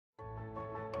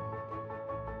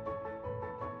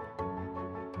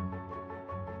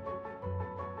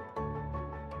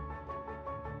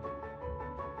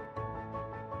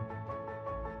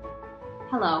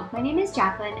Hello, my name is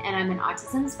Jacqueline and I'm an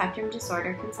autism spectrum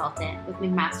disorder consultant with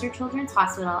McMaster Children's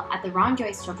Hospital at the Ron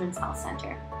Joyce Children's Health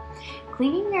Center.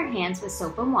 Cleaning your hands with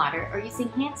soap and water or using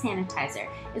hand sanitizer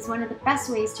is one of the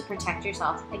best ways to protect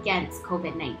yourself against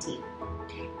COVID-19.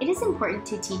 It is important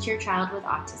to teach your child with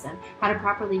autism how to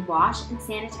properly wash and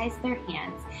sanitize their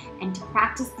hands and to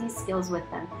practice these skills with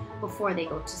them before they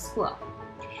go to school.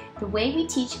 The way we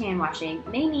teach hand washing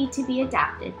may need to be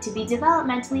adapted to be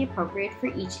developmentally appropriate for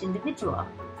each individual.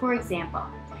 For example,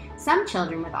 some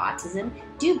children with autism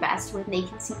do best when they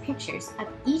can see pictures of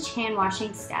each hand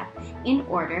washing step in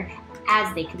order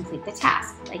as they complete the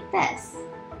task, like this.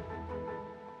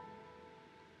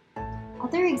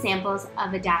 Other examples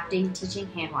of adapting teaching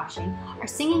hand washing are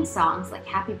singing songs like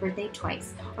Happy Birthday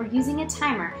Twice or using a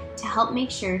timer to help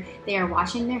make sure they are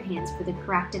washing their hands for the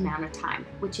correct amount of time,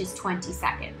 which is 20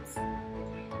 seconds.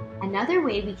 Another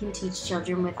way we can teach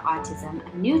children with autism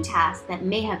a new task that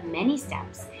may have many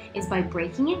steps is by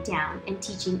breaking it down and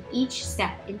teaching each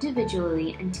step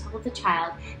individually until the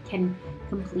child can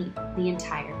complete the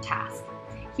entire task.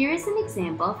 Here is an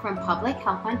example from Public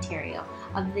Health Ontario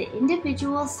of the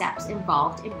individual steps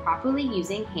involved in properly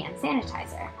using hand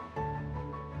sanitizer.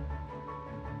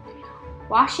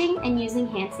 Washing and using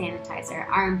hand sanitizer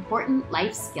are important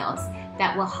life skills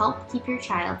that will help keep your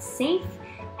child safe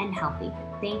and healthy.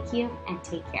 Thank you and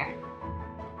take care.